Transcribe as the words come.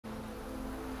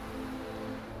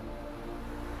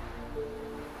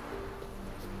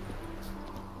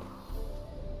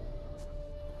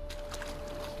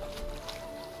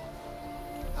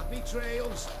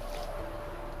trails.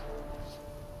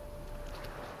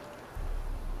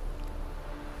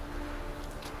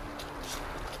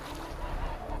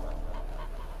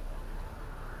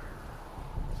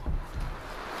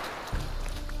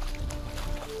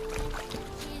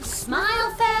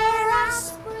 Smile fair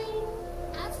as spring,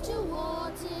 as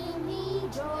towards him he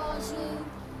draws you.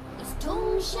 His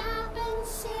tongue sharp and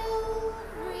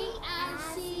silvery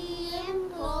as he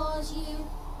implores you.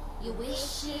 Your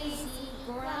wishes he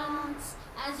grants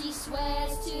as he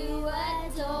swears to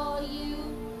adore you.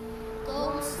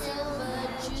 Gold, silver,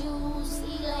 jewels,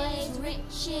 he lays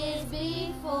riches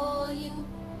before you.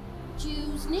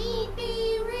 Dues need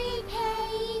be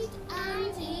repaid,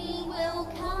 and he will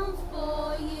come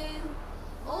for you.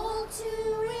 All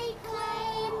to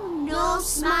reclaim, no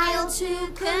smile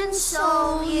to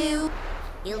console you.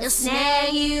 He'll snare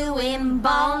you in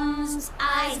bonds,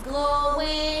 eyes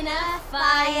glowing a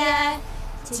fire,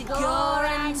 to gore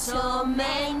and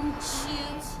torment you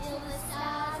till the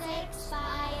stars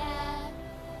expire.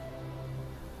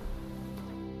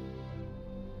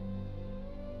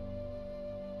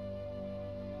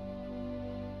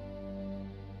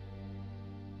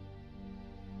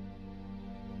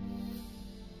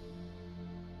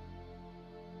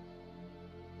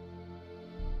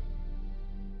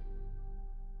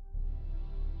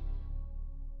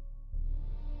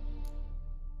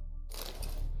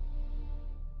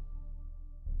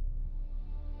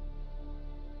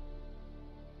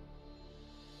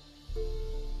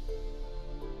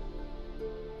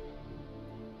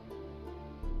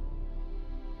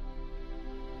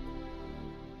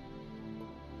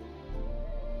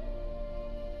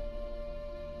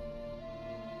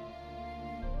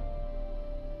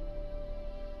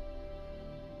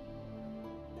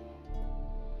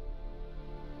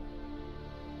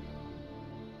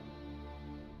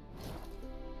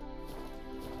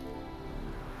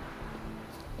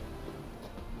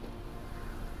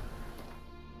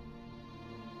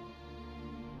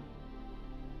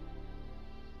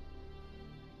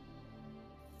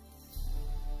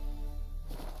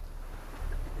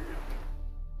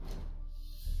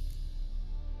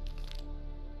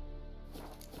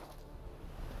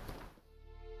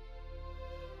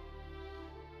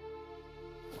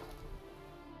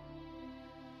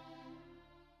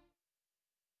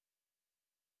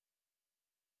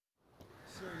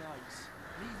 Sir Knights,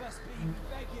 leave us be, we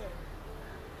beg you.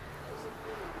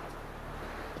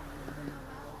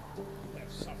 We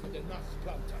have suffered enough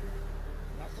plunder,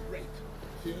 enough rape.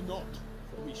 Fear not,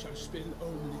 for we shall spill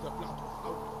only the blood of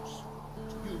outlaws.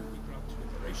 To you we grant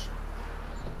liberation.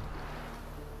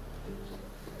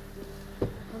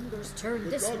 Hunger's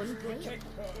turned this one pale.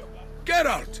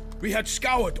 Geralt, we had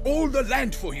scoured all the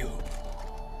land for you.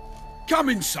 Come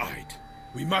inside.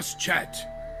 We must chat.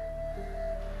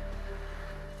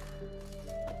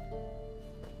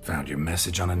 Found your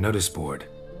message on a notice board.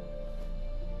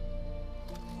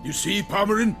 You see,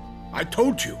 Palmerin? I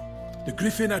told you. The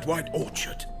Griffin at White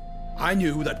Orchard. I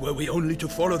knew that were we only to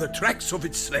follow the tracks of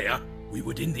its slayer, we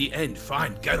would in the end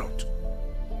find Geralt.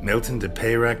 Milton de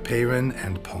Peyrac Peyran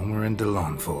and Palmerin de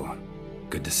Lawnful.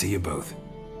 Good to see you both.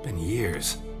 Been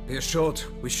years. Be assured,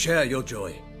 we share your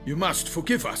joy. You must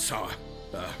forgive us our,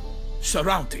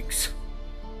 surroundings.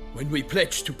 When we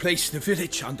pledged to place the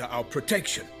village under our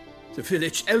protection, the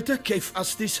village elder gave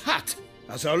us this hut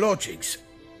as our lodgings.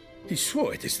 He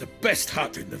swore it is the best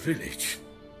hut in the village.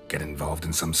 Get involved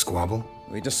in some squabble?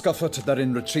 We discovered that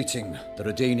in retreating, the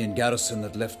Redanian garrison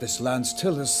that left this land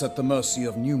still is at the mercy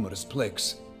of numerous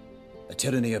plagues. A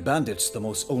tyranny of bandits the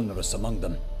most onerous among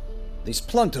them. These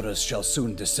plunderers shall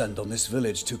soon descend on this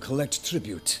village to collect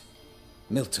tribute.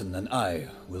 Milton and I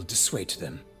will dissuade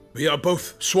them. We are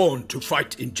both sworn to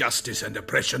fight injustice and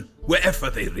oppression wherever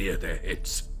they rear their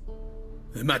heads.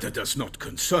 The matter does not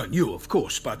concern you, of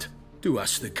course, but do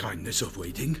us the kindness of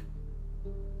waiting.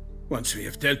 Once we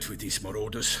have dealt with these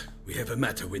marauders, we have a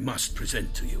matter we must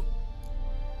present to you.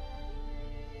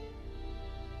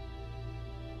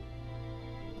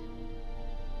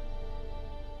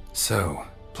 So,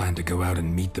 plan to go out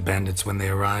and meet the bandits when they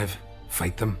arrive?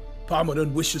 Fight them?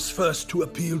 Palmerin wishes first to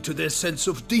appeal to their sense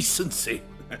of decency.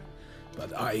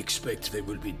 But I expect they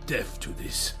will be deaf to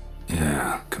this.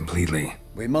 Yeah, completely.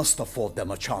 We must afford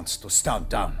them a chance to stand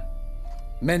down.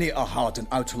 Many a hardened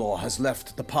outlaw has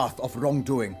left the path of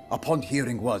wrongdoing upon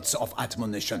hearing words of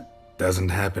admonition. Doesn't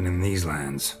happen in these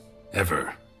lands.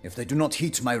 Ever. If they do not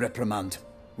heed my reprimand,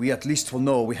 we at least will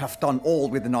know we have done all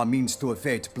within our means to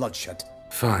evade bloodshed.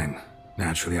 Fine.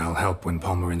 Naturally, I'll help when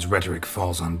Palmerin's rhetoric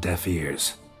falls on deaf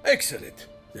ears. Excellent.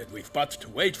 Then we've but to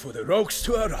wait for the rogues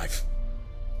to arrive.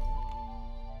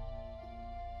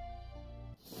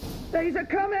 They's a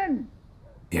coming!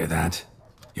 Hear that?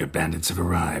 Your bandits have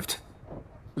arrived.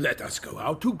 Let us go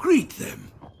out to greet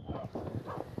them.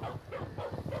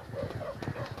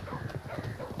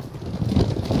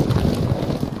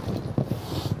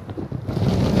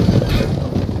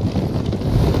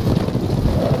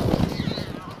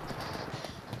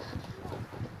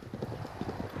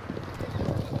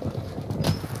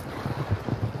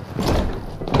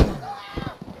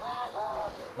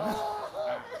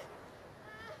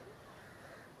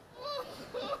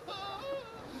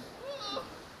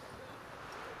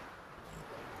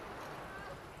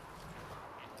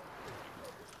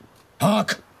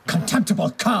 Hark! Contemptible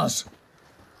curs!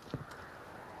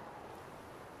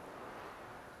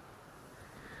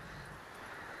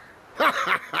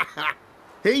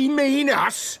 He mean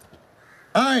us?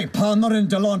 I, Palmerin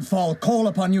de Launfal, call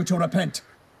upon you to repent.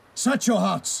 Set your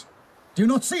hearts. Do you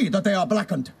not see that they are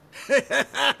blackened?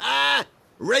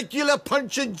 Regular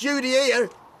Punch and Judy here.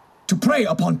 To prey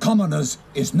upon commoners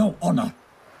is no honor.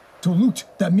 To loot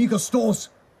their meager stores,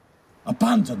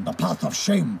 abandon the path of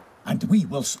shame, and we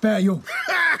will spare you.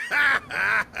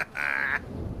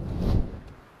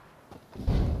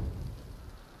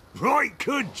 Right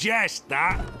good jest,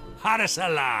 that. Had us a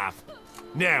laugh.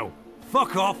 Now,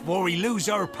 fuck off or we lose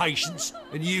our patience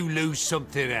and you lose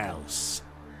something else.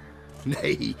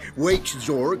 Nay, wait,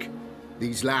 Zorg.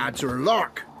 These lads are a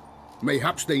lark.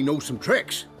 Mayhaps they know some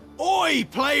tricks. Oi,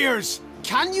 players!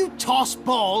 Can you toss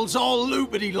balls all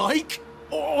loopity like?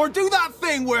 Or do that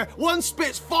thing where one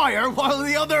spits fire while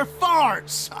the other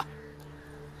farts?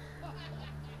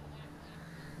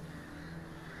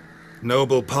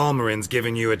 Noble Palmerin's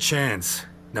giving you a chance.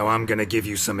 Now I'm gonna give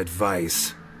you some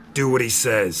advice. Do what he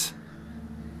says.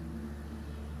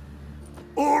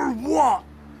 Or what?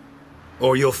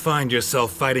 Or you'll find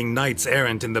yourself fighting knights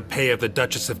errant in the pay of the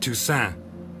Duchess of Toussaint.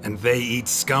 And they eat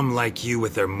scum like you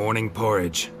with their morning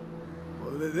porridge.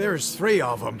 There's 3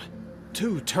 of them.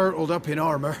 2 turtled up in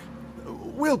armor.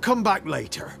 We'll come back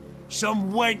later.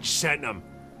 Some wench sent them.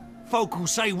 Folk will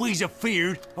say we's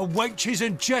afeard of wenches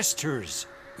and jesters.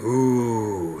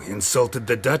 Ooh, insulted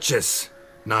the Duchess.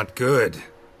 Not good.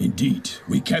 Indeed,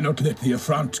 we cannot let the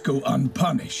affront go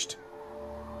unpunished.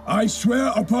 I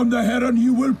swear upon the Heron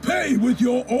you will pay with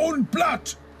your own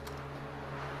blood!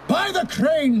 By the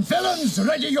crane, villains,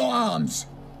 ready your arms!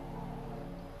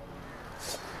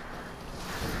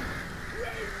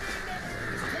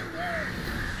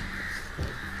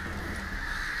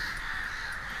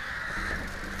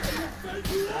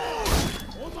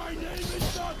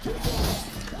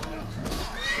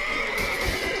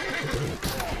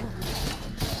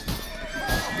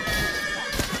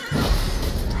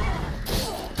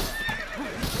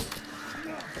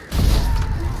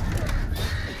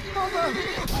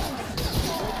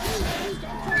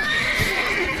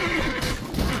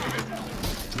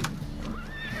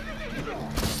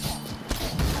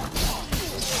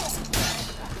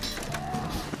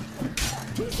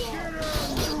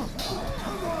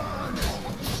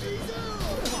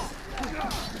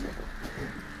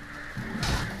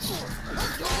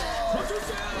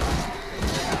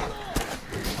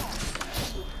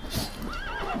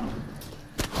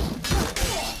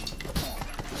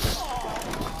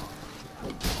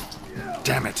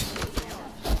 Damn it.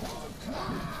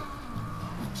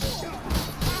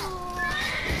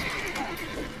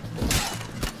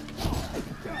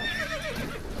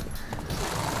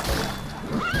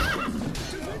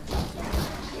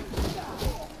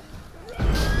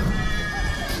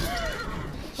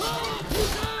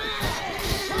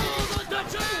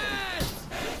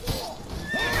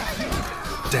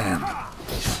 Damn.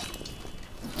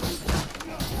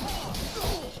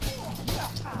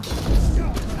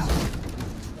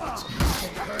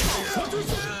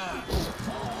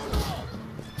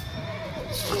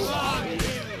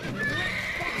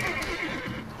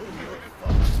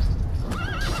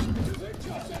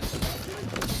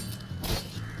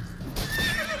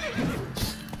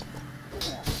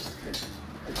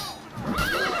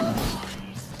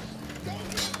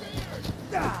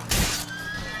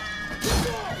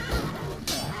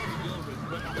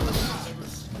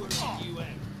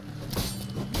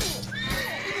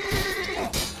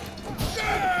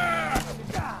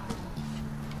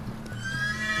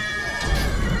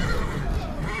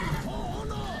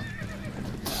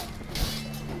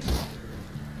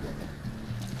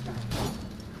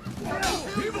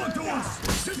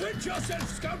 Defend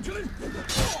yourself, scoundrel!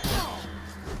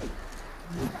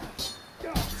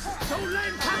 Don't let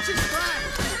him catch his breath!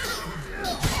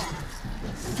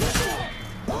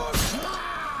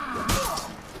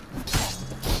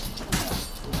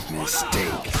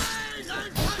 Mistake.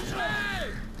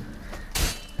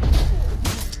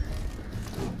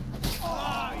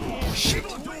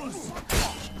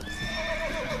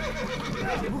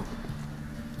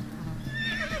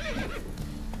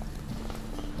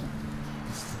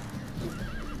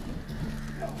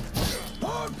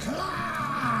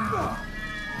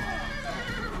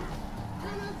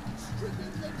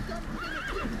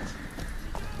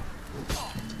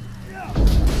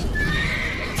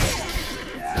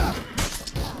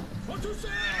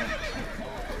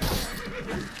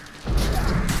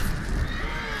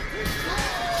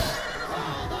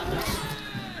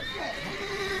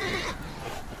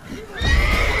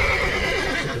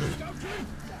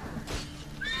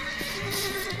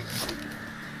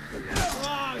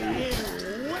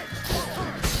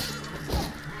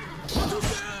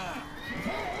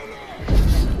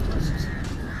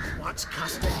 What's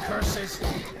casting curses?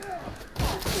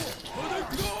 For the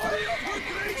glory of her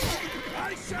grace,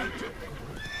 I shall do.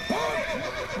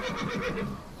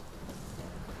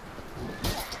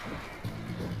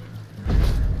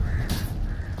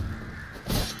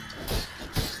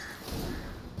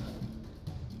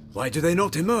 Why do they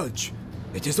not emerge?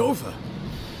 It is over.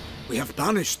 We have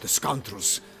banished the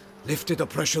scoundrels, lifted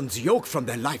oppression's yoke from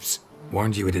their lives.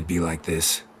 Warned you it'd be like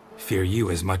this. Fear you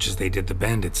as much as they did the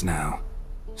bandits now.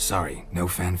 Sorry, no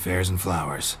fanfares and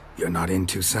flowers. You're not in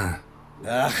Toussaint.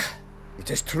 Ah,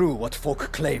 it is true what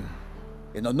folk claim.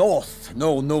 In the north,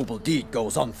 no noble deed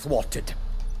goes unthwarted.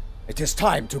 It is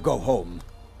time to go home.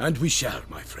 And we shall,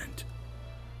 my friend.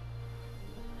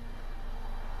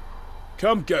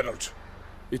 Come, Geralt.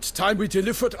 It's time we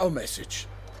delivered our message.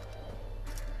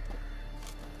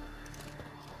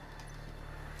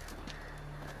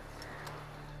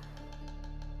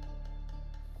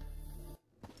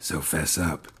 So fess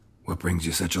up. What brings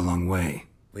you such a long way?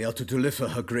 We are to deliver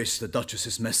Her Grace the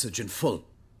Duchess's message in full,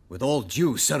 with all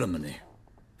due ceremony.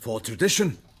 For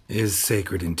tradition is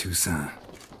sacred in Toussaint.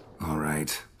 All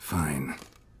right, fine.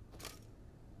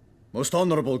 Most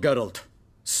honorable Geralt,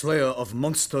 slayer of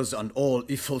monsters and all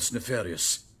evils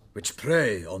nefarious, which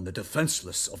prey on the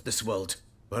defenseless of this world.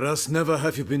 Whereas never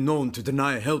have you been known to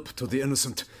deny help to the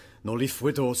innocent, nor leave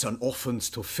widows and orphans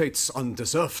to fates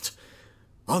undeserved.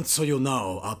 Answer you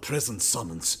now our present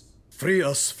summons. Free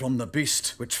us from the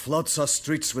beast which floods our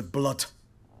streets with blood,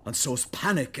 and sows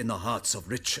panic in the hearts of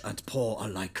rich and poor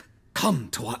alike. Come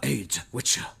to our aid,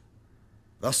 Witcher.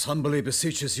 Thus humbly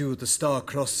beseeches you the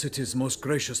Star-Crossed City's most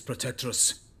gracious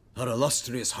protectress, Her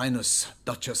Illustrious Highness,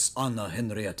 Duchess Anna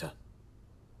Henrietta.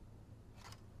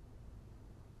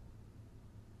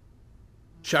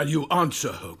 Shall you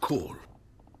answer her call?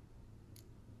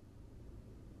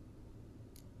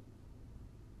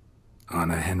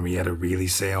 Anna Henrietta really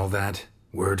say all that?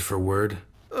 Word for word?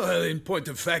 Well, in point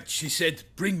of fact, she said,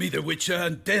 bring me the Witcher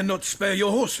and dare not spare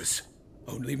your horses.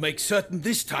 Only make certain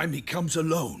this time he comes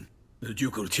alone. The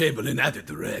Ducal Chamberlain added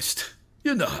the rest.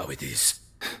 You know how it is.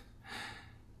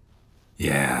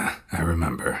 Yeah, I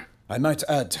remember. I might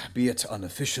add, be it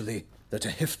unofficially, that a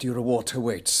hefty reward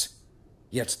awaits.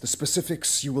 Yet the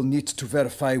specifics you will need to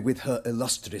verify with Her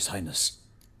Illustrious Highness.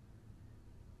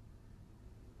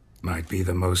 Might be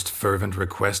the most fervent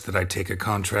request that I take a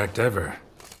contract ever.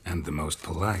 And the most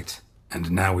polite.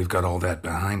 And now we've got all that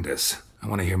behind us. I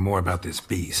want to hear more about this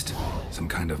beast. Some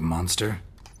kind of monster?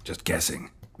 Just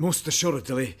guessing. Most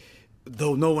assuredly,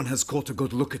 though no one has caught a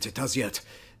good look at it as yet.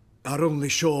 Our only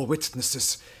sure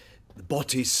witnesses,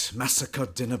 bodies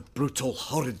massacred in a brutal,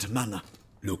 horrid manner.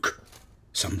 Look,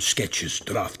 some sketches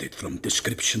drafted from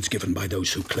descriptions given by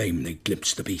those who claim they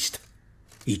glimpsed the beast.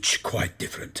 Each quite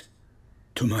different.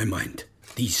 To my mind,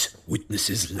 these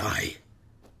witnesses lie.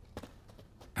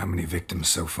 How many victims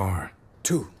so far?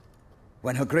 2.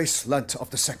 When Her Grace learnt of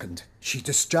the second, she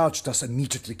discharged us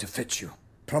immediately to fetch you,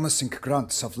 promising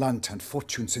grants of land and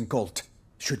fortunes in gold,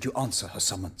 should you answer her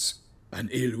summons. An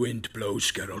ill wind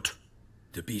blows, Geralt.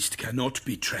 The beast cannot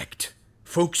be tracked.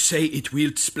 Folks say it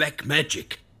wields black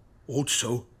magic.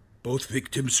 Also, both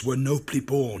victims were nobly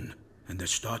born, and the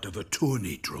start of a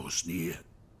tourney draws near.